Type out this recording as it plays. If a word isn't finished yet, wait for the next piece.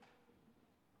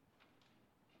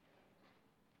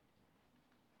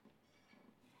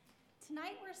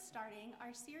Tonight we're starting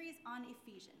our series on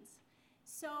Ephesians.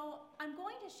 So I'm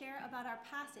going to share about our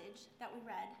passage that we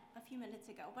read a few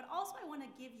minutes ago, but also I want to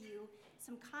give you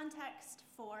some context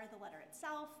for the letter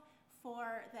itself,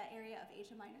 for the area of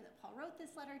Asia Minor that Paul wrote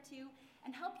this letter to,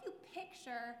 and help you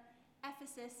picture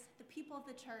Ephesus, the people of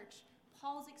the church,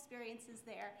 Paul's experiences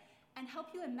there, and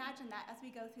help you imagine that as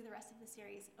we go through the rest of the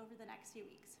series over the next few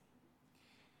weeks.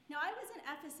 Now, I was in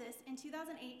Ephesus in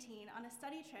 2018 on a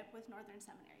study trip with Northern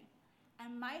Seminary.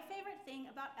 And my favorite thing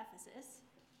about Ephesus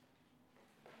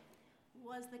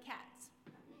was the cats.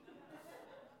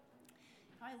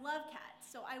 I love cats,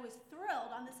 so I was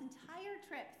thrilled on this entire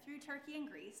trip through Turkey and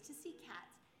Greece to see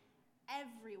cats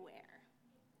everywhere.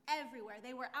 Everywhere.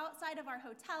 They were outside of our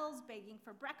hotels begging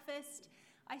for breakfast.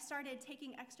 I started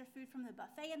taking extra food from the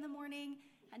buffet in the morning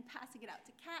and passing it out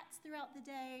to cats throughout the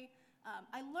day.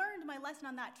 I learned my lesson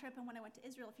on that trip, and when I went to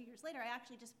Israel a few years later, I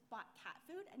actually just bought cat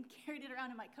food and carried it around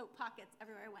in my coat pockets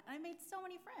everywhere I went, and I made so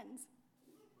many friends.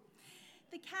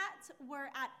 The cats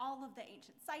were at all of the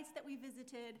ancient sites that we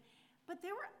visited, but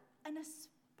there were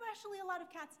especially a lot of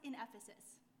cats in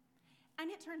Ephesus. And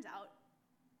it turns out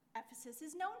Ephesus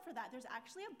is known for that. There's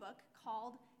actually a book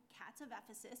called Cats of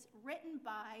Ephesus, written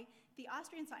by the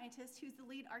Austrian scientist who's the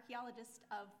lead archaeologist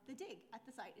of the dig at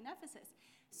the site in Ephesus.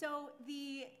 So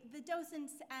the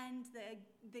docents and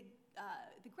the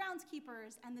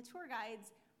groundskeepers and the tour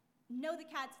guides know the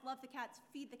cats, love the cats,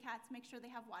 feed the cats, make sure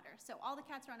they have water. So all the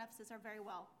cats around Ephesus are very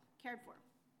well cared for.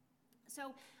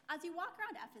 So as you walk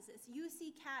around Ephesus, you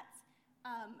see cats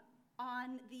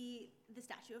on the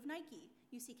statue of Nike.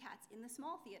 You see cats in the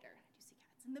small theater. You see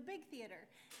cats in the big theater.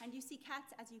 And you see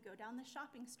cats as you go down the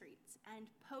shopping streets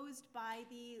and posed by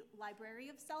the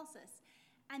Library of Celsus.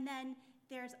 And then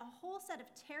there's a whole set of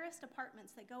terraced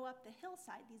apartments that go up the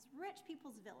hillside, these rich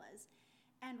people's villas.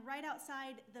 And right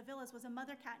outside the villas was a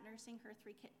mother cat nursing her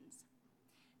 3 kittens.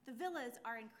 The villas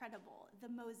are incredible. The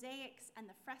mosaics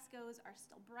and the frescoes are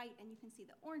still bright, and you can see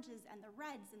the oranges and the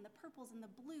reds and the purples and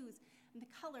the blues and the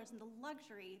colors and the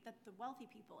luxury that the wealthy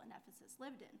people in Ephesus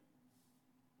lived in.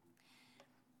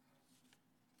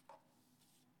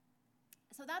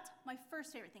 So that's my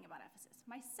first favorite thing about Ephesus.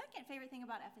 My second favorite thing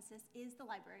about Ephesus is the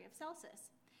Library of Celsus.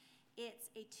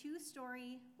 It's a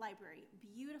 2-story library,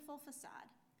 beautiful facade,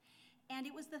 and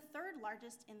it was the 3rd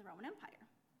largest in the Roman Empire,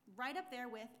 right up there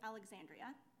with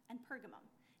Alexandria and Pergamum.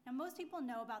 Now, most people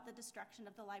know about the destruction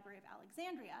of the Library of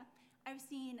Alexandria. I've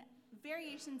seen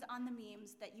variations on the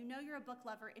memes that you know you're a book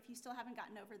lover if you still haven't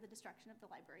gotten over the destruction of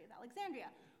the Library of Alexandria,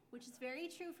 which is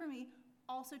very true for me,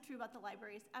 also true about the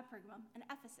libraries at Pergamum and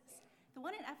Ephesus. The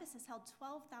one in Ephesus held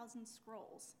 12,000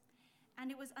 scrolls,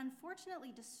 and it was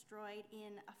unfortunately destroyed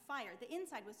in a fire. The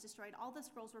inside was destroyed. All the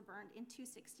scrolls were burned in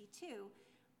 262,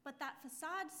 but that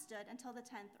facade stood until the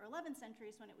 10th or 11th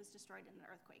centuries when it was destroyed in an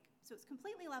earthquake. So it's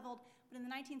completely leveled, but in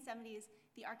the 1970s,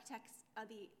 the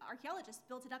archaeologists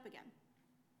built it up again.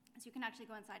 So you can actually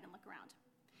go inside and look around.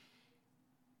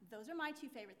 Those are my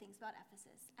 2 favorite things about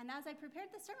Ephesus. And as I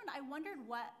prepared the sermon, I wondered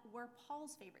what were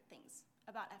Paul's favorite things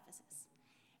about Ephesus.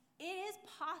 It is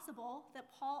possible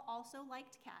that Paul also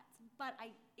liked cats, but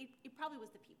it probably was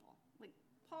the people. Like,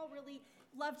 Paul really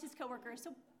loved his coworkers,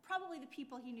 so probably the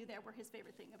people he knew there were his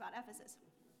favorite thing about Ephesus.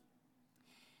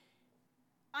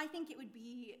 I think it would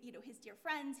be, his dear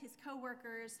friends, his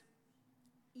coworkers.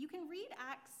 You can read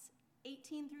Acts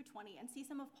 18 through 20 and see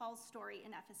some of Paul's story in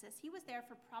Ephesus. He was there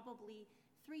for probably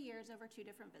 3 years over 2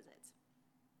 different visits.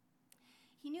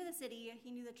 He knew the city, he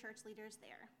knew the church leaders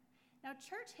there. Now,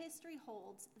 church history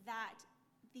holds that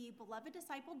the beloved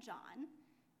disciple John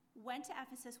went to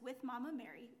Ephesus with Mama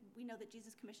Mary. We know that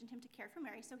Jesus commissioned him to care for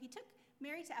Mary, so he took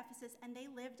Mary to Ephesus, and they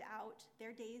lived out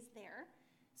their days there.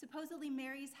 Supposedly,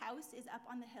 Mary's house is up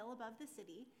on the hill above the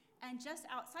city, and just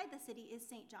outside the city is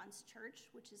St. John's Church,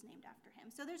 which is named after him.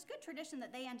 So there's good tradition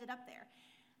that they ended up there.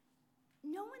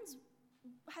 No one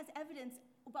has evidence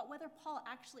about whether Paul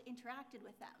actually interacted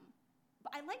with them.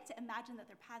 But I like to imagine that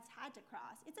their paths had to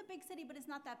cross. It's a big city, but it's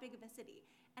not that big of a city.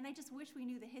 And I just wish we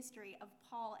knew the history of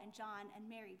Paul and John and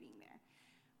Mary being there.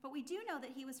 But we do know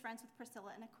that he was friends with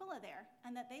Priscilla and Aquila there,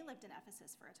 and that they lived in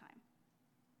Ephesus for a time.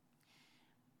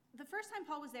 The first time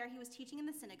Paul was there, he was teaching in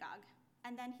the synagogue,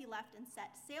 and then he left and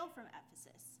set sail from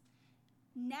Ephesus.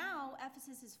 Now,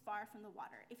 Ephesus is far from the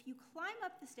water. If you climb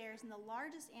up the stairs in the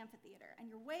largest amphitheater, and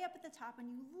you're way up at the top,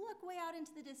 and you look way out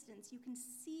into the distance, you can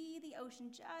see the ocean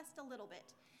just a little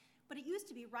bit. But it used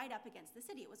to be right up against the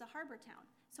city. It was a harbor town.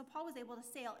 So Paul was able to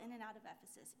sail in and out of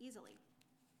Ephesus easily.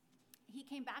 He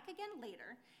came back again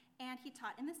later, and he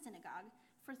taught in the synagogue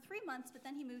for 3 months, but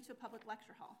then he moved to a public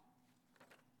lecture hall.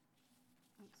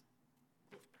 Oops,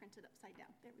 it's printed upside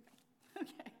down. There we go.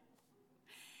 Okay.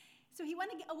 So he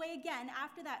went away again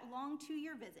after that long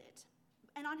 2-year visit.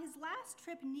 And on his last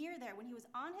trip near there, when he was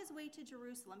on his way to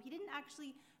Jerusalem, he didn't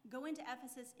actually go into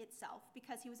Ephesus itself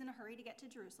because he was in a hurry to get to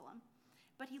Jerusalem.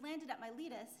 But he landed at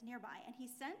Miletus nearby, and he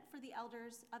sent for the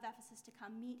elders of Ephesus to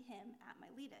come meet him at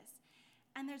Miletus.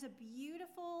 And there's a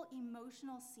beautiful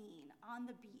emotional scene on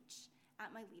the beach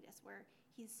at Miletus where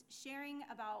he's sharing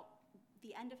about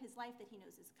the end of his life that he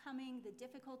knows is coming, the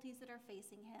difficulties that are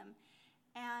facing him,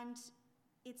 and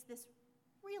it's this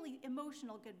really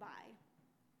emotional goodbye.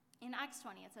 In Acts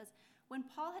 20, it says, "When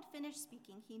Paul had finished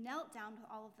speaking, he knelt down with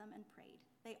all of them and prayed.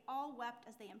 They all wept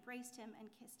as they embraced him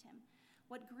and kissed him.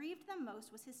 What grieved them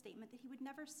most was his statement that they would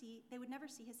never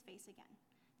see his face again.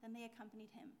 Then they accompanied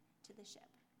him to the ship."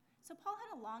 So Paul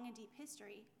had a long and deep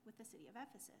history with the city of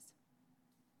Ephesus.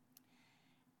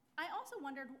 I also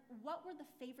wondered what were the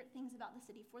favorite things about the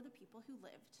city for the people who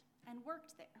lived and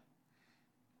worked there.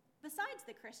 Besides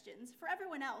the Christians, for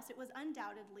everyone else, it was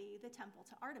undoubtedly the temple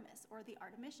to Artemis, or the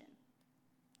Artemision.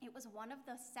 It was one of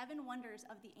the 7 wonders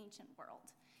of the ancient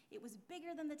world. It was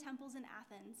bigger than the temples in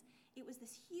Athens. It was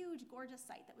this huge, gorgeous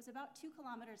site that was about 2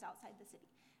 kilometers outside the city.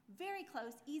 Very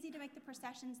close, easy to make the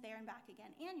processions there and back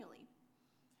again annually.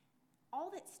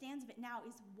 All that stands of it now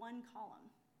is 1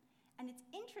 column. And it's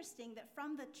interesting that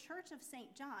from the Church of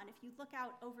St. John, if you look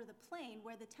out over the plain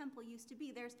where the temple used to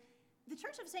be, the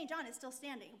Church of St. John is still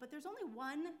standing, but there's only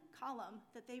 1 column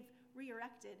that they've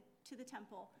re-erected to the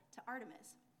temple to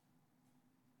Artemis.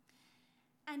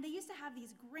 And they used to have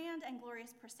these grand and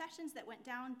glorious processions that went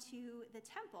down to the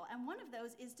temple, and one of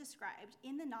those is described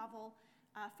in the novel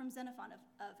from Xenophon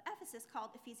of Ephesus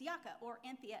called Ephesiaca, or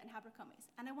Anthea and Habracomes.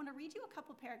 And I want to read you a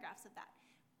couple paragraphs of that,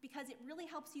 because it really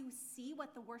helps you see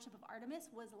what the worship of Artemis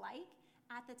was like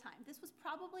at the time. This was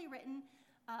probably written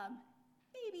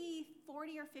maybe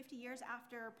 40 or 50 years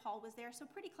after Paul was there, so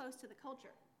pretty close to the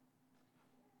culture.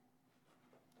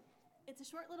 It's a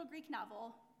short little Greek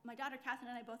novel. My daughter Catherine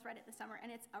and I both read it this summer,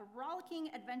 and it's a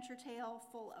rollicking adventure tale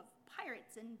full of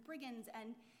pirates and brigands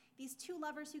and these 2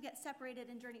 lovers who get separated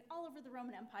and journey all over the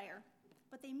Roman Empire,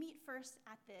 but they meet first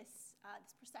at this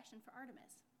procession for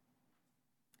Artemis.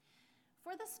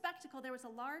 For the spectacle, there was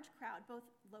a large crowd, both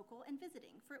local and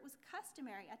visiting, for it was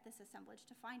customary at this assemblage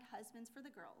to find husbands for the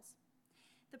girls.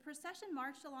 The procession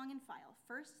marched along in file,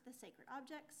 first the sacred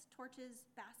objects, torches,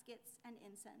 baskets, and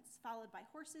incense, followed by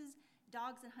horses,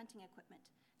 dogs, and hunting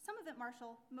equipment, some of it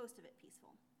martial, most of it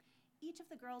peaceful. Each of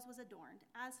the girls was adorned,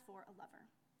 as for a lover.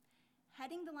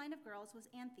 Heading the line of girls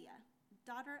was Anthea,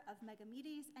 daughter of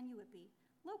Megamedes and Euippe,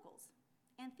 locals.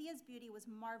 Anthea's beauty was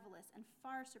marvelous and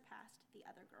far surpassed the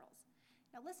other girls.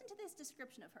 Now listen to this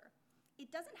description of her.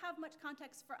 It doesn't have much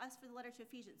context for us for the letter to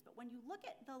Ephesians, but when you look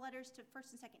at the letters to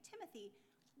 1st and 2nd Timothy,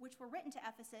 which were written to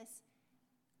Ephesus,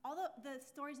 although the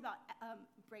stories about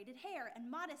braided hair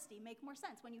and modesty make more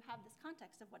sense when you have this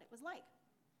context of what it was like.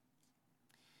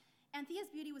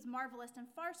 Anthea's beauty was marvelous and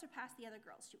far surpassed the other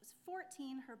girls. She was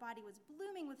 14, her body was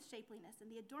blooming with shapeliness, and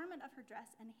the adornment of her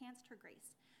dress enhanced her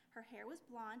grace. Her hair was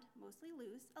blonde, mostly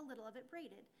loose, a little of it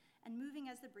braided, and moving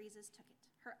as the breezes took it.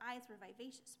 Her eyes were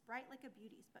vivacious, bright like a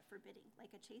beauty's, but forbidding,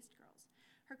 like a chaste girl's.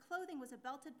 Her clothing was a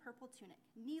belted purple tunic,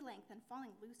 knee-length and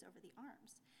falling loose over the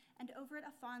arms, and over it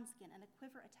a fawn skin and a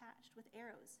quiver attached, with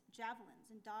arrows,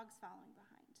 javelins, and dogs following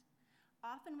behind.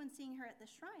 Often when seeing her at the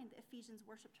shrine, the Ephesians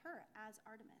worshipped her as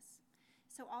Artemis.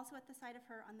 So also at the sight of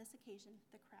her on this occasion,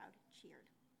 the crowd cheered.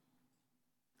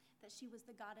 That she was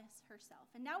the goddess herself.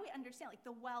 And now we understand,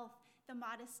 the wealth, the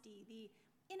modesty, the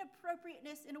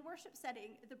inappropriateness in a worship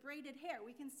setting, the braided hair.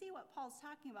 We can see what Paul's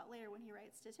talking about later when he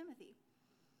writes to Timothy.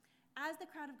 As the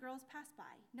crowd of girls passed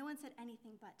by, no one said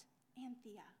anything but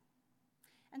Anthea.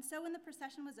 And so when the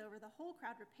procession was over, the whole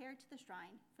crowd repaired to the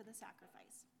shrine for the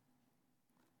sacrifice.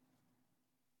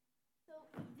 So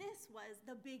this was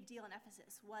the big deal in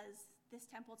Ephesus, was this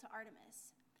temple to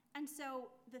Artemis. And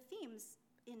so the themes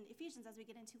in Ephesians, as we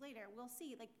get into later, we'll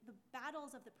see the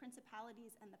battles of the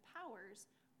principalities and the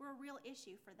powers were a real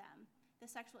issue for them. The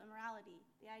sexual immorality,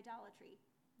 the idolatry,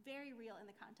 very real in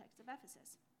the context of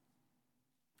Ephesus.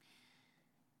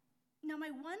 Now,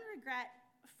 my one regret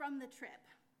from the trip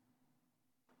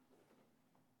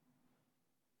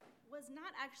was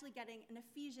not actually getting an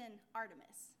Ephesian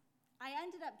Artemis. I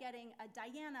ended up getting a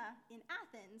Diana in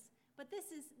Athens, but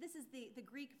this is the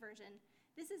Greek version.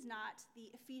 This is not the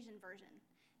Ephesian version.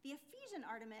 The Ephesian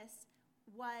Artemis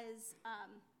was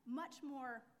much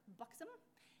more buxom,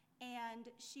 and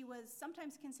she was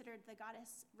sometimes considered the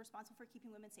goddess responsible for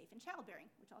keeping women safe in childbearing,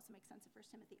 which also makes sense in 1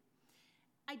 Timothy.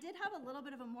 I did have a little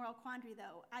bit of a moral quandary,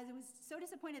 though. As I was so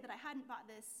disappointed that I hadn't bought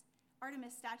this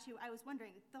Artemis statue, I was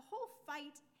wondering, the whole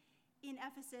fight in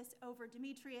Ephesus over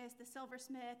Demetrius, the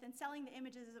silversmith, and selling the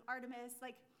images of Artemis.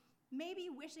 Like, maybe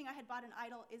wishing I had bought an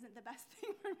idol isn't the best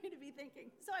thing for me to be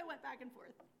thinking. So I went back and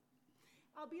forth.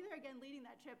 I'll be there again leading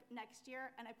that trip next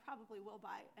year, and I probably will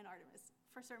buy an Artemis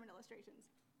for sermon illustrations.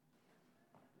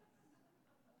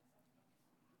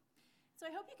 So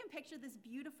I hope you can picture this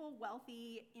beautiful,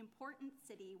 wealthy, important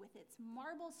city with its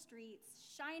marble streets,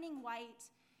 shining white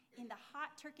in the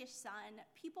hot Turkish sun,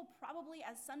 people probably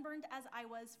as sunburned as I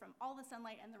was from all the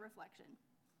sunlight and the reflection.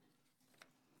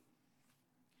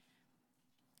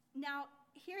 Now,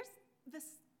 here's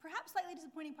this perhaps slightly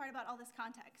disappointing part about all this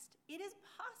context. It is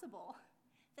possible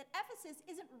that Ephesus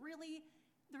isn't really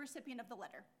the recipient of the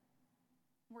letter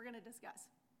we're going to discuss.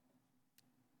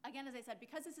 Again, as I said,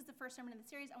 because this is the first sermon in the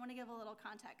series, I want to give a little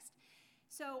context.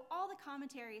 So all the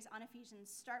commentaries on Ephesians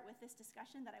start with this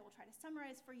discussion that I will try to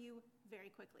summarize for you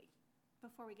very quickly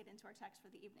before we get into our text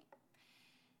for the evening.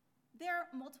 There are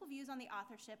multiple views on the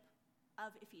authorship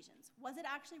of Ephesians. Was it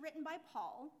actually written by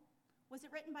Paul? Was it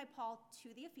written by Paul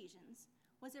to the Ephesians?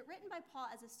 Was it written by Paul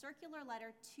as a circular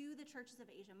letter to the churches of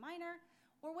Asia Minor?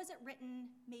 Or was it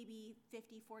written maybe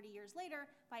 50, 40 years later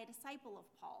by a disciple of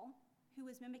Paul who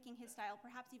was mimicking his style,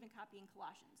 perhaps even copying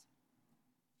Colossians?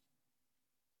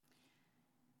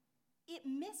 It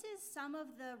misses some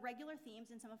of the regular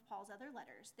themes in some of Paul's other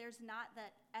letters. There's not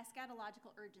that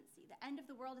eschatological urgency. The end of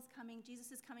the world is coming.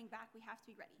 Jesus is coming back. We have to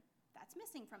be ready. That's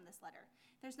missing from this letter.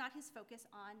 There's not his focus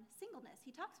on singleness.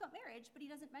 He talks about marriage, but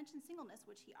he doesn't mention singleness,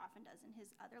 which he often does in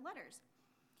his other letters.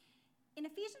 In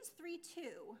Ephesians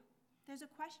 3:2, there's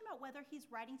a question about whether he's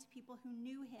writing to people who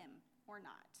knew him or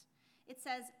not. It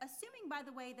says, assuming, by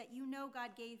the way, that you know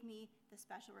God gave me the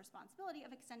special responsibility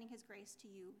of extending his grace to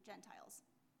you Gentiles.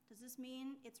 Does this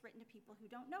mean it's written to people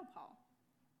who don't know Paul?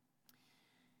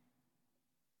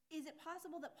 Is it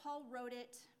possible that Paul wrote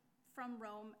it from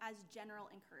Rome as general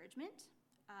encouragement?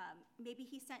 Maybe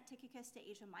he sent Tychicus to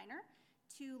Asia Minor,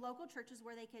 to local churches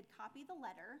where they could copy the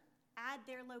letter, add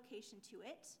their location to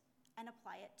it, and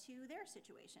apply it to their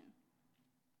situation.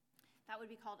 That would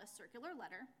be called a circular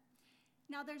letter.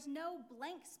 Now, there's no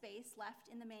blank space left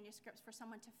in the manuscripts for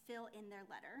someone to fill in their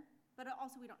letter, but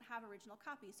also we don't have original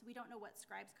copies, so we don't know what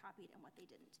scribes copied and what they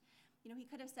didn't. You know, he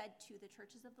could have said to the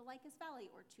churches of the Lycus Valley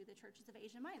or to the churches of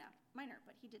Asia Minor,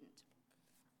 but he didn't.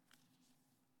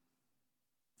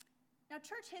 Now,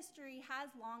 church history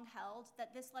has long held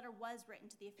that this letter was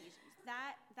written to the Ephesians.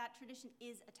 That tradition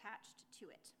is attached to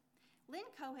it. Lynn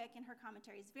Cohick, in her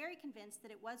commentary, is very convinced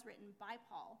that it was written by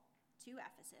Paul to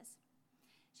Ephesus.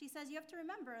 She says you have to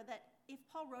remember that if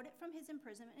Paul wrote it from his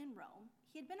imprisonment in Rome,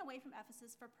 he had been away from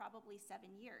Ephesus for probably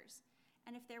 7 years.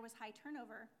 And if there was high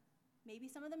turnover,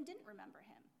 maybe some of them didn't remember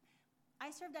him.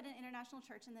 I served at an international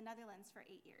church in the Netherlands for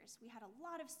 8 years. We had a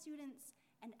lot of students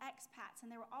and expats, and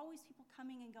there were always people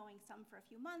coming and going, some for a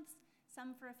few months,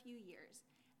 some for a few years.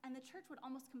 And the church would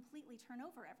almost completely turn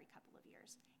over every couple of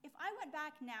years. If I went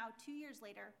back now, 2 years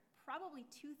later, probably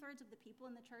 2/3 of the people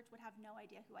in the church would have no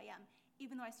idea who I am,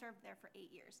 even though I served there for 8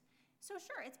 years. So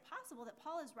sure, it's possible that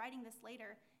Paul is writing this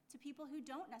later to people who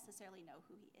don't necessarily know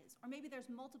who he is. Or maybe there's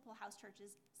multiple house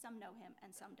churches, some know him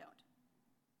and some don't.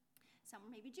 Some were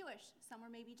maybe Jewish, some were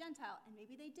maybe Gentile, and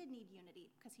maybe they did need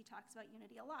unity, because he talks about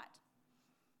unity a lot.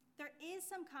 There is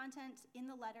some content in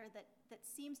the letter that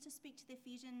seems to speak to the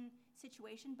Ephesian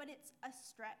situation, but it's a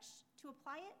stretch to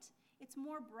apply it. It's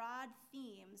more broad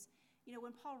themes. You know,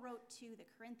 when Paul wrote to the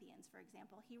Corinthians, for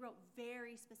example, he wrote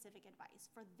very specific advice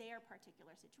for their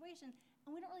particular situation,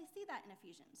 and we don't really see that in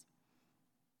Ephesians.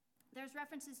 There's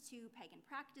references to pagan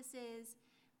practices.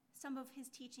 Some of his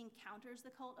teaching counters the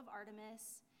cult of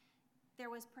Artemis. There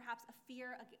was perhaps a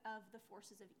fear of the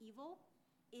forces of evil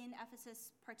in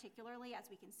Ephesus particularly, as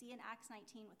we can see in Acts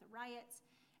 19 with the riots,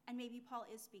 and maybe Paul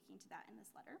is speaking to that in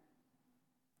this letter.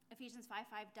 Ephesians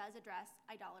 5:5 does address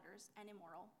idolaters and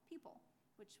immoral people,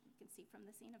 which we can see from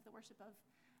the scene of the worship of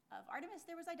Artemis.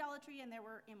 There was idolatry and there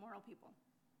were immoral people.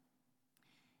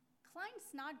 Klyne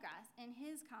Snodgrass, in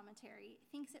his commentary,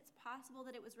 thinks it's possible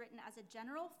that it was written as a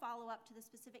general follow-up to the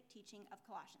specific teaching of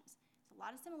Colossians. There's a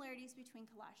lot of similarities between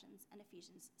Colossians and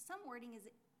Ephesians. Some wording is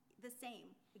the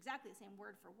same, exactly the same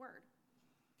word for word.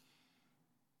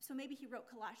 So maybe he wrote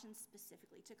Colossians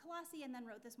specifically to Colossae and then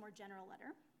wrote this more general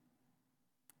letter.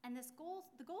 And the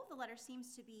goal of the letter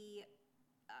seems to be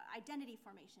identity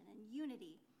formation and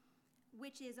unity,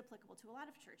 which is applicable to a lot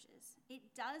of churches.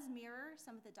 It does mirror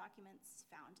some of the documents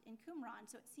found in Qumran,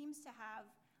 so it seems to have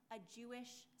a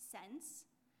Jewish sense,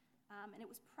 and it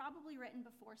was probably written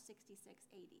before 66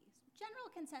 AD. General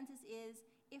consensus is,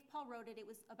 if Paul wrote it, it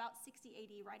was about 60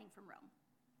 AD, writing from Rome.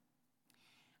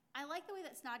 I like the way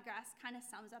that Snodgrass kind of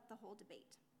sums up the whole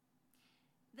debate.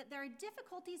 that there are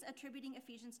difficulties attributing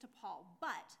Ephesians to Paul,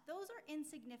 but those are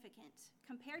insignificant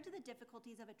compared to the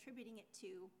difficulties of attributing it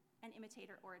to an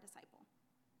imitator or a disciple.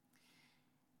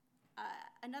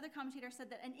 Another commentator said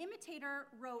that an imitator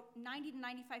wrote 90 to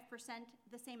 95%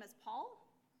 the same as Paul.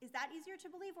 Is that easier to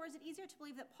believe, or is it easier to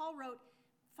believe that Paul wrote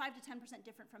 5 to 10%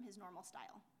 different from his normal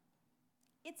style?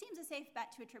 It seems a safe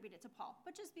bet to attribute it to Paul,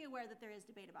 but just be aware that there is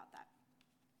debate about that.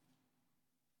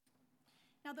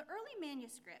 Now, the early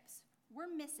manuscripts were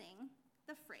missing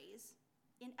the phrase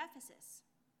 "in Ephesus."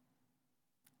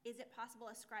 Is it possible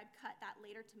a scribe cut that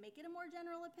later to make it a more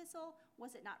general epistle?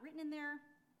 Was it not written in there?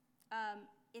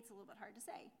 It's a little bit hard to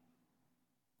say.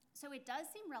 So it does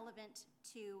seem relevant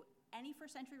to any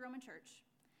first century Roman church.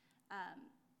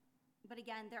 But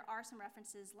again, there are some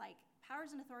references like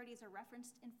powers and authorities are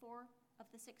referenced in 4 of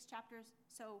the 6 chapters,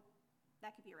 so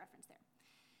that could be a reference there.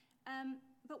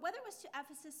 But whether it was to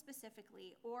Ephesus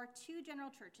specifically or to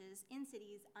general churches in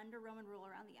cities under Roman rule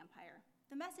around the empire,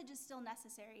 the message is still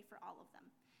necessary for all of them.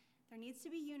 There needs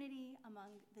to be unity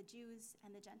among the Jews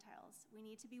and the Gentiles. We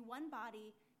need to be one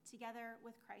body together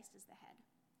with Christ as the head.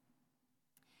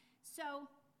 So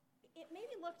it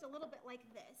maybe looked a little bit like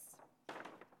this.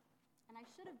 And I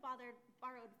should have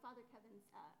borrowed Father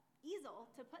Kevin's easel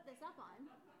to put this up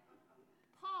on.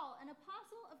 Paul, an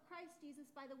apostle of Christ Jesus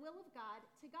by the will of God,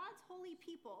 to God's holy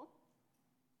people,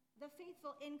 the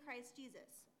faithful in Christ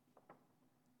Jesus.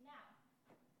 Now,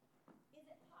 is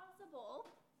it possible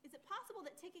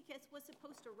that Tychicus was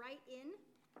supposed to write in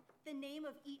the name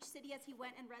of each city as he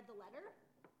went and read the letter?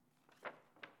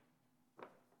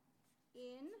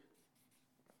 In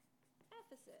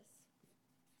Ephesus.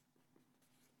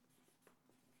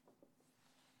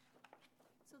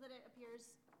 So that it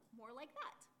appears more like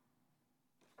that.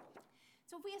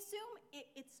 So if we assume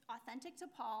it's authentic to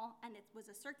Paul and it was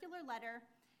a circular letter,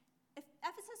 if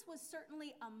Ephesus was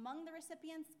certainly among the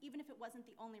recipients, even if it wasn't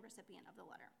the only recipient of the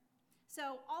letter.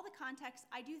 So all the context,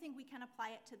 I do think we can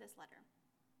apply it to this letter.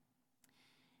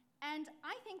 And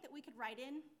I think that we could write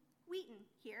in Wheaton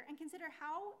here and consider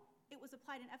how it was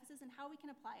applied in Ephesus and how we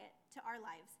can apply it to our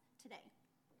lives today.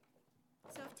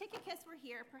 So if Tychicus were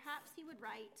here, perhaps he would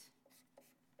write,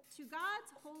 to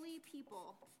God's holy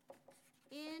people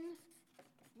in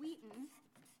Wheaton,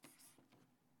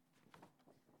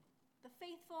 the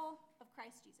faithful of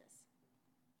Christ Jesus.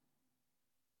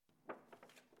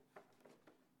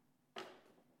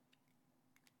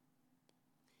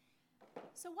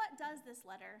 So what does this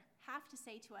letter have to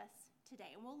say to us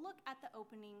today? And we'll look at the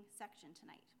opening section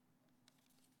tonight.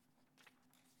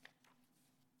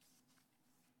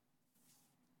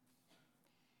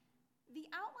 The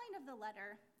outline of the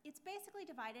letter, it's basically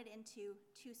divided into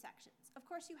 2 sections. Of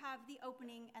course, you have the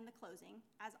opening and the closing,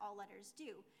 as all letters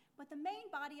do, but the main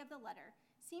body of the letter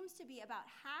seems to be about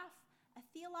half a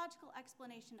theological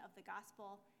explanation of the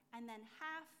gospel, and then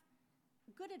half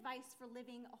good advice for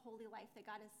living a holy life that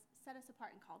God has set us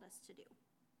apart and called us to do.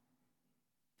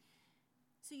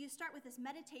 So you start with this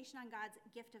meditation on God's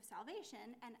gift of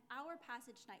salvation, and our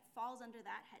passage tonight falls under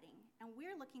that heading. And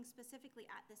we're looking specifically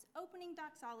at this opening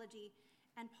doxology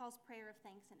and Paul's prayer of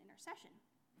thanks and intercession.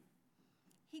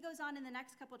 He goes on in the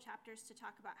next couple chapters to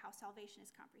talk about how salvation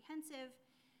is comprehensive,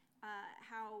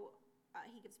 how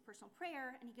he gives personal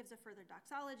prayer, and he gives a further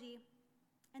doxology.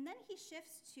 And then he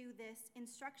shifts to this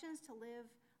instructions to live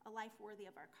a life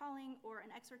worthy of our calling, or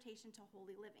an exhortation to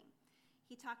holy living.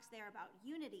 He talks there about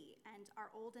unity and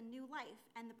our old and new life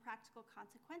and the practical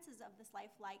consequences of this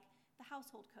life, like the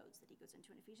household codes that he goes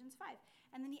into in Ephesians 5.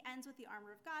 And then he ends with the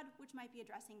armor of God, which might be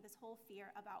addressing this whole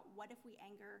fear about what if we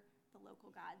anger the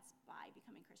local gods by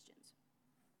becoming Christians.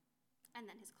 And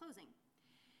then his closing.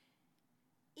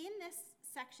 In this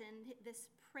section,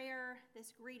 this prayer,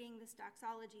 this greeting, this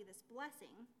doxology, this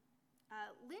blessing,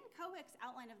 Lynn Cohick's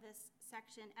outline of this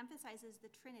section emphasizes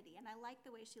the Trinity, and I like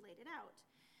the way she laid it out.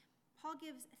 Paul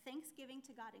gives thanksgiving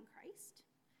to God in Christ.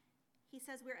 He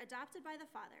says we're adopted by the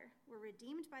Father, we're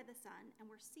redeemed by the Son, and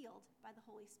we're sealed by the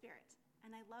Holy Spirit.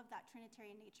 And I love that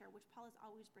Trinitarian nature, which Paul is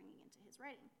always bringing into his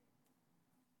writing.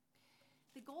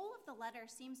 The goal of the letter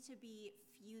seems to be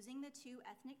fusing the 2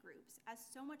 ethnic groups, as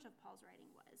so much of Paul's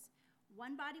writing was.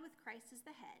 One body with Christ as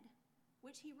the head,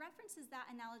 which he references that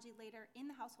analogy later in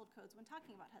the household codes when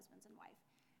talking about husbands and wife,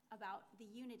 about the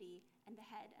unity and the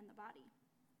head and the body.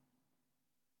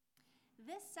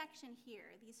 This section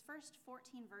here, these first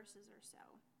 14 verses or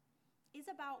so, is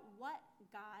about what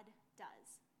God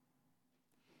does.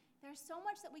 There's so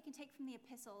much that we can take from the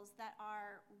epistles that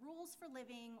are rules for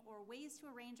living, or ways to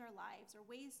arrange our lives, or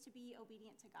ways to be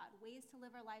obedient to God, ways to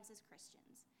live our lives as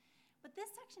Christians. But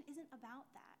this section isn't about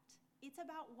that. It's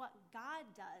about what God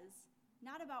does,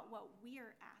 not about what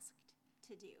we're asked to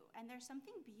to do. And there's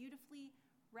something beautifully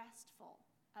restful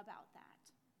about that.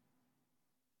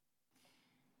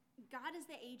 God is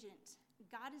the agent.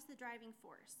 God is the driving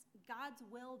force. God's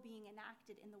will being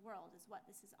enacted in the world is what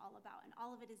this is all about, and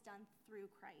all of it is done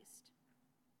through Christ.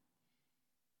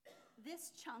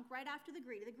 This chunk right after the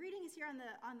greeting is here on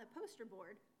the poster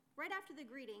board. Right after the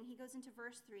greeting, he goes into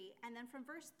verse 3, and then from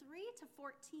verse 3 to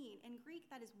 14, in Greek,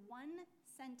 that is one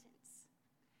sentence.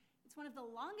 It's one of the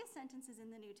longest sentences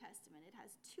in the New Testament. It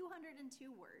has 202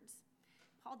 words.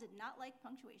 Paul did not like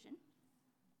punctuation,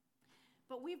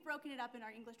 but we've broken it up in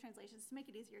our English translations to make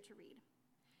it easier to read.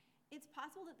 It's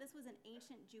possible that this was an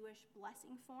ancient Jewish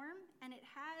blessing form, and it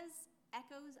has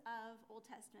echoes of Old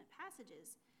Testament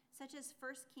passages, such as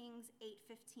 1 Kings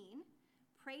 8:15,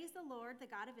 "Praise the Lord,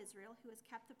 the God of Israel, who has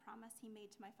kept the promise he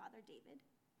made to my father David."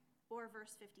 Or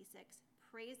verse 56,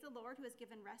 "Praise the Lord, who has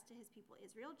given rest to his people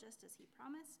Israel, just as he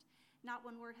promised. Not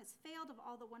one word has failed of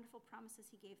all the wonderful promises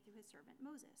he gave through his servant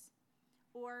Moses."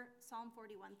 Or Psalm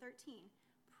 41:13,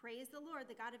 "Praise the Lord,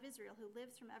 the God of Israel, who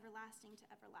lives from everlasting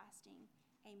to everlasting.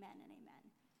 Amen and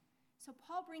amen." So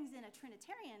Paul brings in a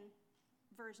Trinitarian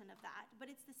version of that, but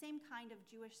it's the same kind of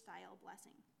Jewish-style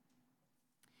blessing.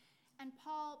 And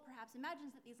Paul perhaps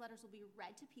imagines that these letters will be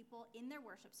read to people in their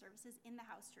worship services in the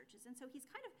house churches. And so he's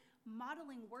kind of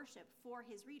modeling worship for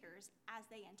his readers as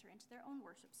they enter into their own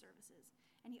worship services.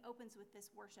 And he opens with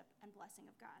this worship and blessing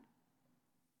of God.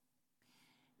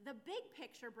 The big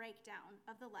picture breakdown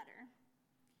of the letter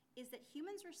is that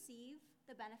humans receive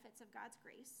the benefits of God's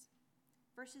grace.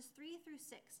 Verses 3 through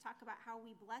 6 talk about how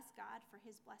we bless God for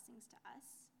his blessings to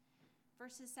us.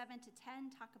 Verses 7 to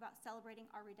 10 talk about celebrating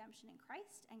our redemption in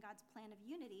Christ and God's plan of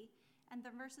unity. And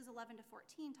then verses 11 to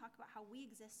 14 talk about how we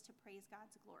exist to praise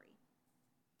God's glory.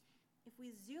 If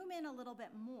we zoom in a little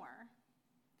bit more,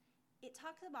 it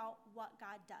talks about what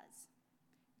God does.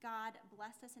 God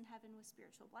blessed us in heaven with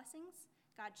spiritual blessings.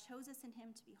 God chose us in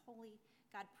him to be holy.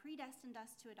 God predestined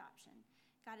us to adoption.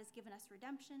 God has given us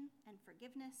redemption and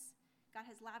forgiveness. God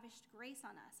has lavished grace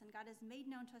on us, and God has made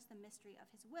known to us the mystery of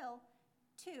his will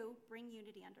to bring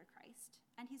unity under Christ.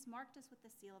 And he's marked us with the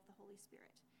seal of the Holy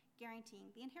Spirit,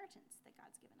 guaranteeing the inheritance that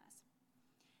God's given us.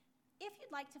 If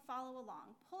you'd like to follow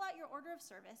along, pull out your order of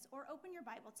service or open your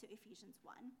Bible to Ephesians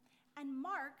 1 and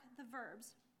mark the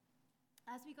verbs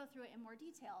as we go through it in more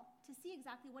detail to see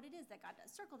exactly what it is that God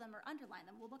does. Circle them or underline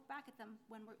them. We'll look back at them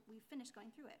when we finish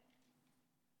going through it.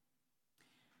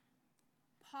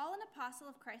 Paul, an apostle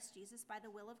of Christ Jesus by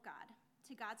the will of God,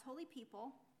 to God's holy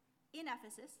people in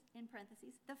Ephesus, in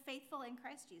parentheses, the faithful in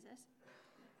Christ Jesus.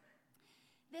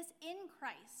 This in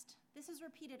Christ, this is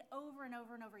repeated over and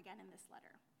over and over again in this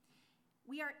letter.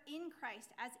 We are in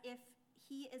Christ as if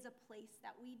he is a place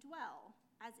that we dwell,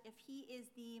 as if he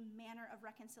is the manner of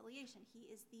reconciliation.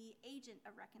 He is the agent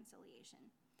of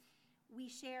reconciliation. We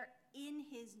share in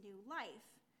his new life.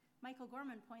 Michael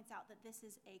Gorman points out that this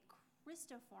is a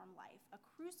Christoform life, a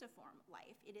cruciform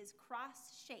life. It is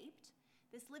cross-shaped.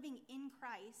 This living in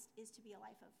Christ is to be a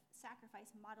life of sacrifice,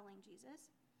 modeling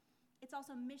Jesus. It's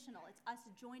also missional. It's us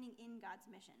joining in God's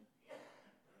mission.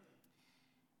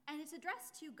 And it's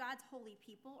addressed to God's holy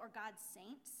people or God's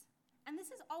saints. And this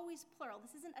is always plural.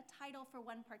 This isn't a title for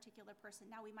one particular person.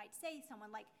 Now we might say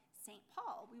someone like St.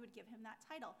 Paul, we would give him that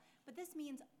title. But this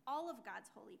means all of God's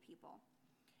holy people.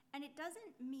 And it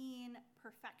doesn't mean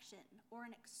perfection or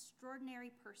an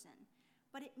extraordinary person,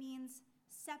 but it means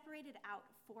separated out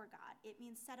for God. It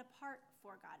means set apart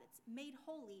for God. It's made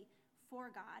holy for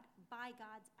God by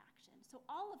God's action. So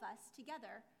all of us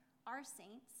together are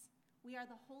saints. We are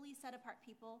the holy, set apart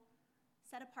people,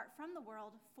 set apart from the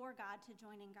world for God to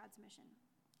join in God's mission.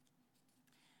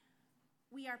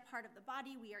 We are part of the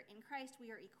body. We are in Christ.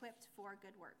 We are equipped for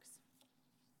good works.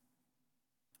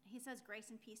 He says, "Grace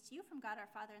and peace to you from God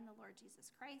our Father and the Lord Jesus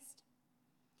Christ."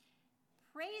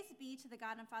 Praise be to the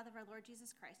God and Father of our Lord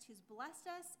Jesus Christ, who's blessed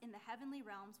us in the heavenly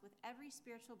realms with every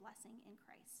spiritual blessing in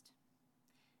Christ.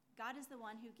 God is the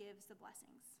one who gives the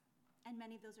blessings, and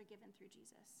many of those are given through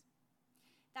Jesus.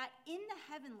 That in the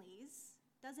heavenlies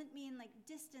doesn't mean like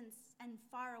distance and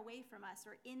far away from us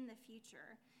or in the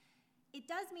future. It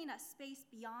does mean a space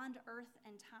beyond earth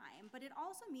and time, but it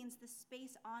also means the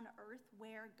space on earth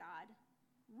where God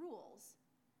rules.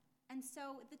 And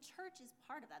so the church is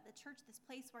part of that. The church, this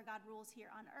place where God rules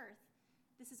here on earth,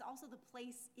 this is also the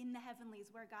place in the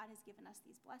heavenlies where God has given us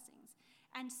these blessings.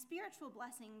 And spiritual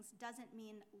blessings doesn't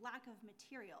mean lack of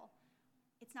material.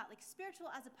 It's not like spiritual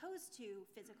as opposed to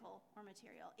physical or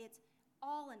material. It's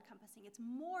all-encompassing. It's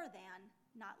more than,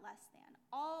 not less than.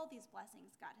 All these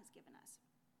blessings God has given us.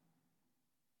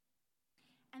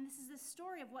 And this is the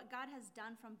story of what God has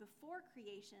done from before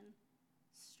creation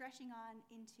stretching on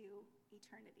into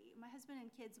eternity. My husband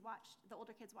and the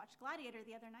older kids watched Gladiator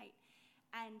the other night,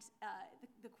 and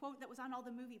the quote that was on all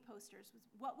the movie posters was,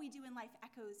 "What we do in life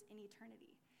echoes in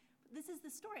eternity." But this is the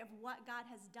story of what God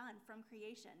has done from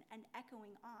creation and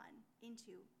echoing on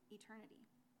into eternity.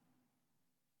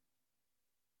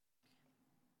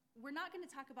 We're not going to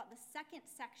talk about the second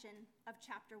section of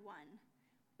chapter 1,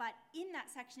 but in that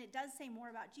section it does say more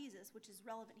about Jesus, which is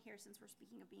relevant here since we're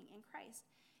speaking of being in Christ.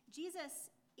 Jesus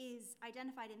is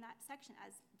identified in that section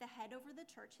as the head over the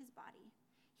church, his body.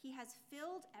 He has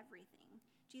filled everything.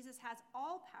 Jesus has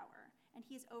all power, and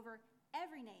he is over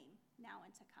every name now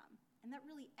and to come. And that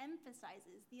really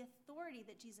emphasizes the authority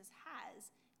that Jesus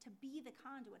has to be the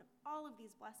conduit of all of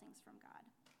these blessings from God.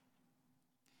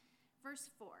 Verse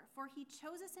 4, "For he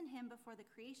chose us in him before the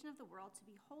creation of the world to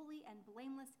be holy and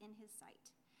blameless in his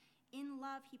sight. In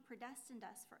love, he predestined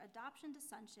us for adoption to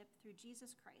sonship through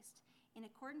Jesus Christ, in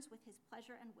accordance with his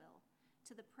pleasure and will,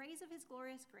 to the praise of his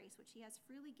glorious grace, which he has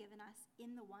freely given us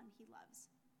in the one he loves,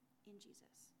 in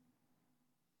Jesus."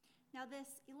 Now,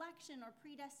 this election or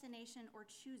predestination or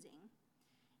choosing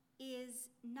is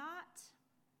not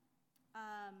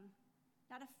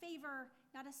a favor,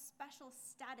 not a special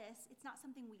status. It's not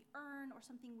something we earn or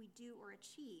something we do or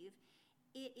achieve.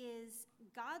 It is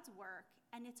God's work,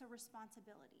 and it's a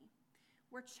responsibility.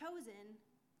 We're chosen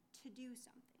to do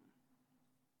something.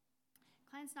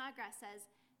 Klyne Snodgrass says,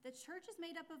 "The church is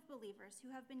made up of believers who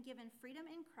have been given freedom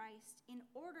in Christ in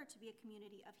order to be a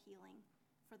community of healing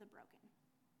for the broken."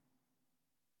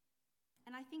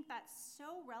 And I think that's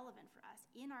so relevant for us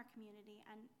in our community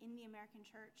and in the American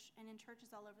church and in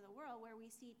churches all over the world, where we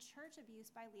see church abuse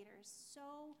by leaders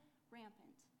so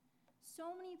rampant.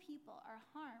 So many people are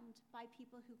harmed by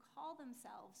people who call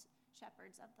themselves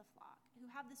shepherds of the flock, who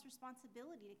have this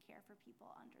responsibility to care for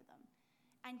people under them.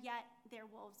 And yet they're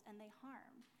wolves and they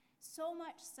harm. So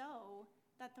much so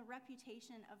that the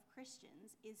reputation of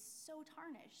Christians is so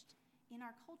tarnished in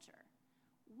our culture.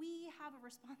 We have a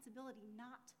responsibility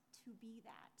not to be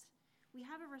that. We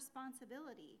have a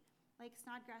responsibility, like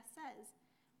Snodgrass says,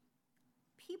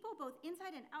 people both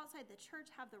inside and outside the church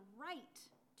have the right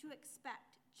to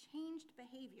expect changed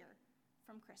behavior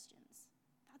from Christians.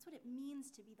 That's what it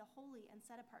means to be the holy and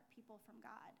set apart people from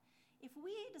God. If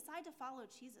we decide to follow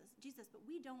Jesus, but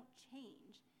we don't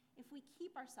change, if we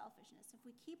keep our selfishness, if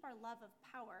we keep our love of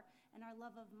power and our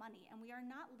love of money, and we are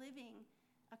not living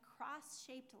a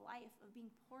cross-shaped life of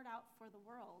being poured out for the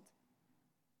world,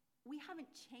 we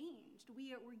haven't changed.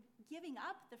 We're giving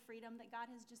up the freedom that God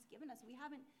has just given us. We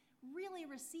haven't really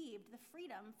received the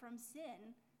freedom from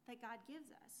sin that God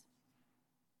gives us.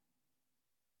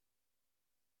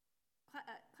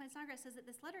 Klyne Snodgrass says that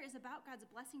this letter is about God's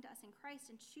blessing to us in Christ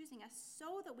and choosing us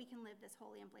so that we can live this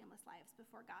holy and blameless lives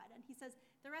before God. And he says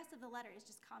the rest of the letter is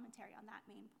just commentary on that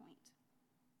main point.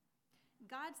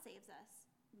 God saves us.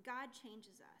 God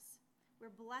changes us. We're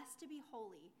blessed to be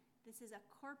holy. This is a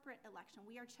corporate election.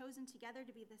 We are chosen together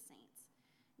to be the saints.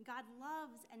 God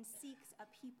loves and seeks a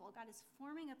people. God is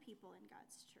forming a people in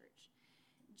God's church.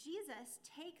 Jesus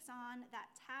takes on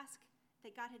that task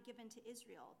that God had given to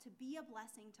Israel to be a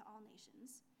blessing to all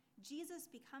nations. Jesus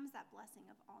becomes that blessing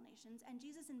of all nations, and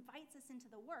Jesus invites us into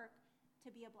the work to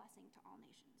be a blessing to all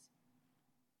nations.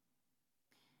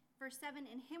 Verse 7,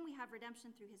 "In him we have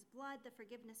redemption through his blood, the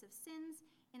forgiveness of sins,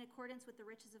 in accordance with the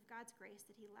riches of God's grace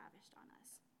that he lavished on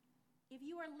us." If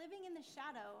you are living in the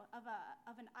shadow of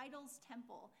an idol's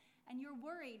temple, and you're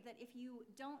worried that if you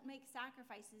don't make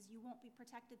sacrifices, you won't be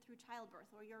protected through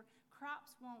childbirth, or your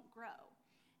crops won't grow,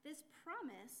 this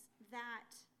promise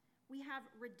that we have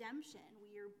redemption,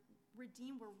 we are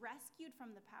redeemed, we're rescued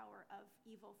from the power of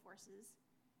evil forces,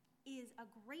 is a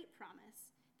great promise.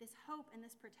 This hope and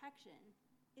this protection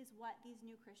is what these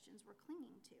new Christians were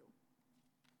clinging to.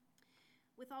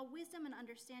 "With all wisdom and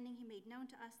understanding, he made known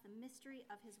to us the mystery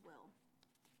of his will,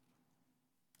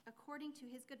 according to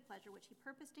his good pleasure, which he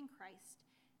purposed in Christ,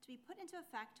 to be put into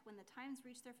effect when the times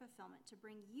reach their fulfillment, to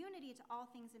bring unity to all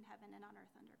things in heaven and on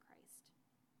earth under Christ."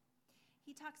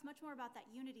 He talks much more about that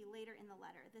unity later in the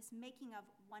letter, this making of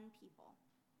one people.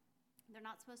 They're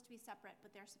not supposed to be separate,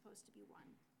 but they're supposed to be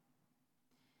one.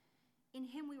 "In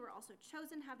him we were also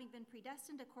chosen, having been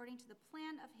predestined according to the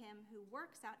plan of him who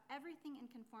works out everything in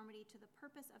conformity to the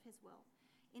purpose of his will,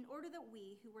 in order that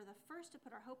we, who were the first to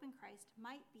put our hope in Christ,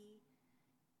 might be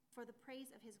for the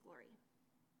praise of his glory."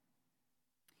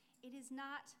 It is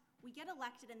not, we get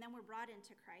elected and then we're brought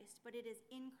into Christ, but it is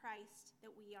in Christ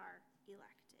that we are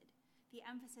elected. The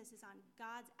emphasis is on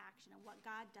God's action and what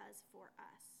God does for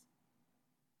us.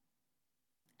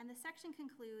 And the section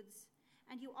concludes,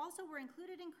 "And you also were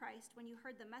included in Christ when you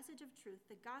heard the message of truth,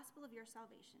 the gospel of your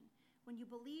salvation. When you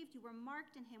believed, you were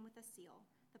marked in him with a seal,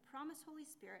 the promised Holy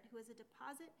Spirit, who is a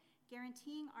deposit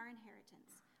guaranteeing our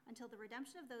inheritance until the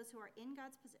redemption of those who are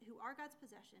God's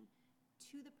possession,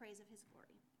 to the praise of his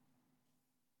glory.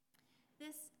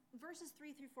 This verses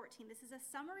 3 through 14, this is a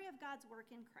summary of God's work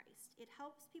in Christ. It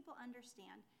helps people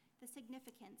understand the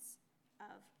significance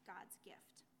of God's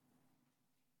gift.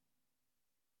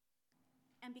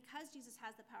 And because Jesus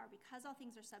has the power, because all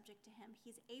things are subject to him,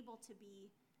 he's able to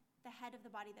be the head of the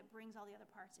body that brings all the other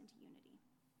parts into unity.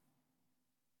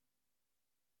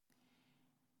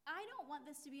 I don't want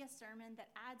this to be a sermon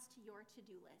that adds to your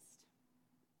to-do list.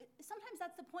 Sometimes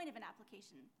that's the point of an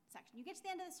application section. You get to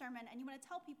the end of the sermon and you want to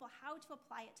tell people how to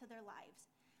apply it to their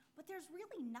lives. But there's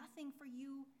really nothing for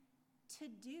you to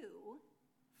do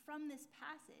from this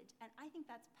passage, and I think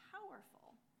that's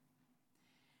powerful.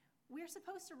 We're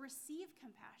supposed to receive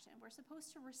compassion. We're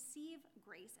supposed to receive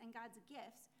grace and God's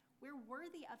gifts. We're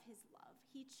worthy of his love.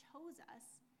 He chose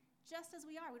us just as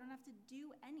we are. We don't have to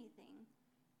do anything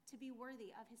to be worthy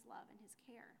of his love and his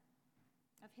care,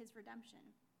 of his redemption,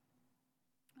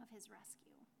 of his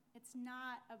rescue. It's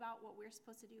not about what we're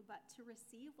supposed to do, but to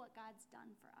receive what God's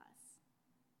done for us.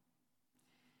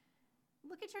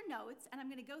 Look at your notes, and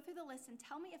I'm going to go through the list and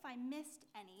tell me if I missed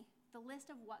any, the list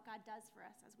of what God does for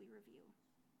us as we review.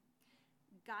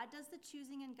 God does the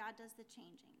choosing and God does the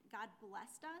changing. God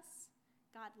blessed us.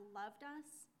 God loved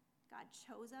us. God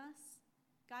chose us.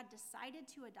 God decided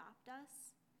to adopt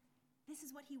us. This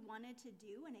is what he wanted to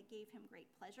do, and it gave him great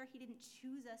pleasure. He didn't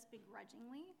choose us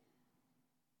begrudgingly.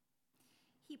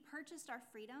 He purchased our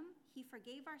freedom. He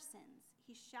forgave our sins.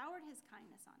 He showered his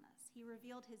kindness on us. He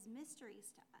revealed his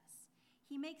mysteries to us.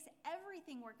 He makes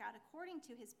everything work out according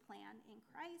to his plan in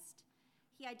Christ.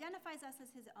 He identifies us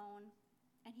as his own,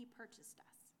 and he purchased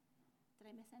us.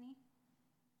 Did I miss any?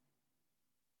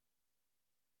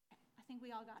 I think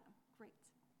we all got them. Great.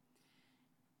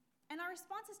 And our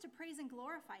response is to praise and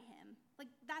glorify him.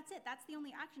 Like, that's it. That's the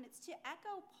only action. It's to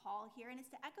echo Paul here, and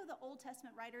it's to echo the Old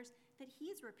Testament writers that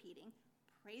he's repeating.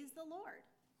 Praise the Lord.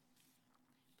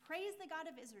 Praise the God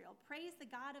of Israel. Praise the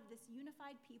God of this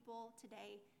unified people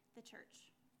today, the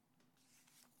church.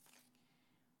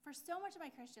 For so much of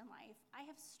my Christian life, I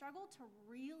have struggled to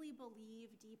really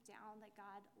believe deep down that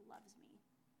God loves me.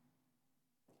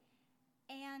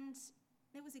 And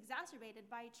it was exacerbated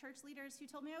by church leaders who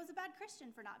told me I was a bad Christian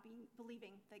for not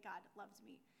believing that God loves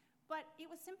me. But it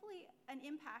was simply an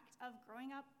impact of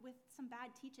growing up with some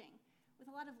bad teaching,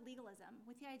 with a lot of legalism,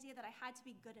 with the idea that I had to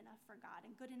be good enough for God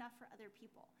and good enough for other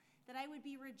people, that I would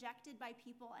be rejected by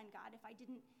people and God if I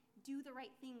didn't do the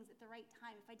right things at the right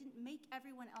time, if I didn't make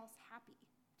everyone else happy.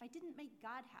 If I didn't make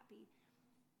God happy,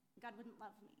 God wouldn't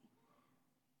love me.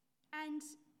 And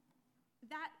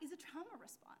that is a trauma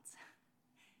response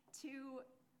to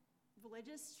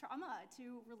religious trauma,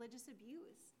 to religious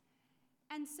abuse.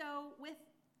 And so with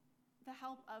the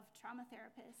help of trauma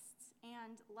therapists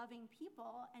and loving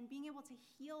people and being able to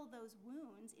heal those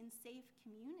wounds in safe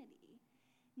community,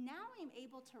 now I'm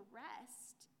able to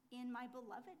rest in my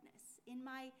belovedness, in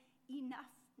my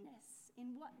enoughness,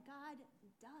 in what God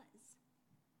does.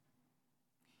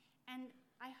 And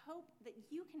I hope that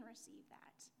you can receive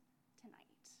that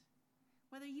tonight.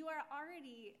 Whether you are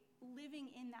already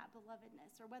living in that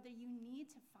belovedness or whether you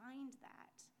need to find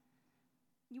that,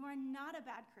 you are not a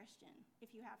bad Christian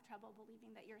if you have trouble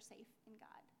believing that you're safe in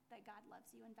God, that God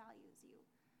loves you and values you.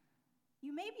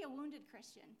 You may be a wounded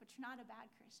Christian, but you're not a bad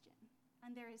Christian.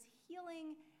 And there is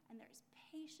healing, and there is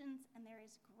patience, and there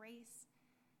is grace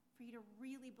for you to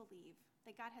really believe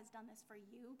that God has done this for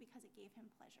you because it gave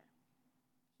him pleasure.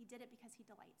 He did it because he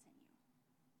delights in you.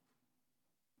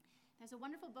 There's a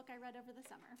wonderful book I read over the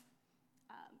summer,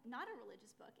 not a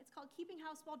religious book. It's called Keeping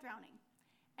House While Drowning.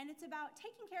 And it's about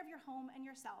taking care of your home and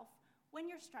yourself when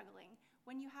you're struggling,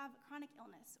 when you have chronic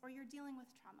illness, or you're dealing with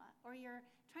trauma, or you're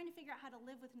trying to figure out how to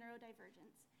live with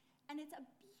neurodivergence. And it's a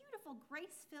beautiful,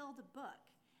 grace-filled book.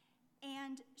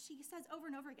 And she says over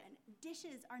and over again,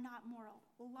 dishes are not moral.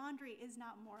 Laundry is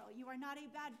not moral. You are not a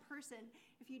bad person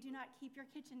if you do not keep your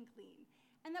kitchen clean.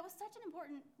 And that was such an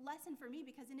important lesson for me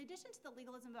because in addition to the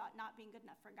legalism about not being good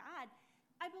enough for God,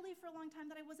 I believed for a long time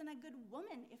that I wasn't a good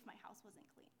woman if my house wasn't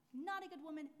clean. Not a good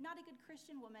woman, not a good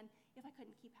Christian woman if I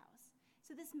couldn't keep house.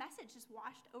 So this message just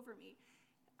washed over me.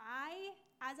 I,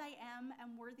 as I am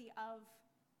worthy of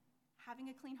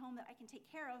having a clean home that I can take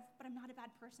care of, but I'm not a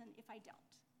bad person if I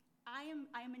don't. I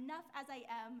am enough as I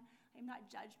am. I am not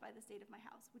judged by the state of my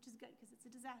house, which is good because it's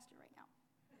a disaster right now.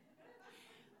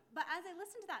 But as I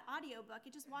listened to that audiobook,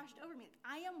 it just washed over me. Like,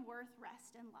 I am worth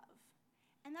rest and love.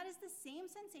 And that is the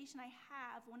same sensation I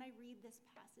have when I read this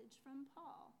passage from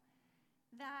Paul,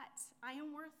 that I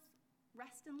am worth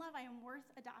rest in love. I am worth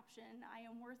adoption. I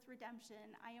am worth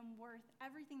redemption. I am worth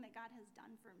everything that God has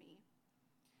done for me.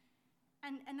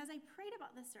 And as I prayed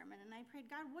about this sermon, and I prayed,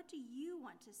 God, what do you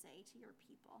want to say to your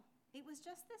people? It was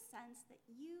just this sense that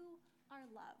you are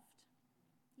loved.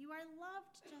 You are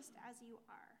loved just as you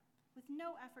are, with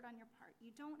no effort on your part. You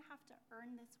don't have to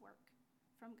earn this work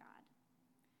from God.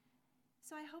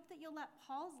 So I hope that you'll let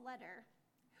Paul's letter,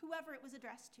 whoever it was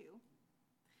addressed to,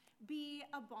 be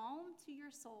a balm to your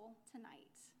soul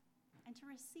tonight, and to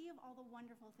receive all the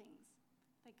wonderful things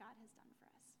that God has done for us.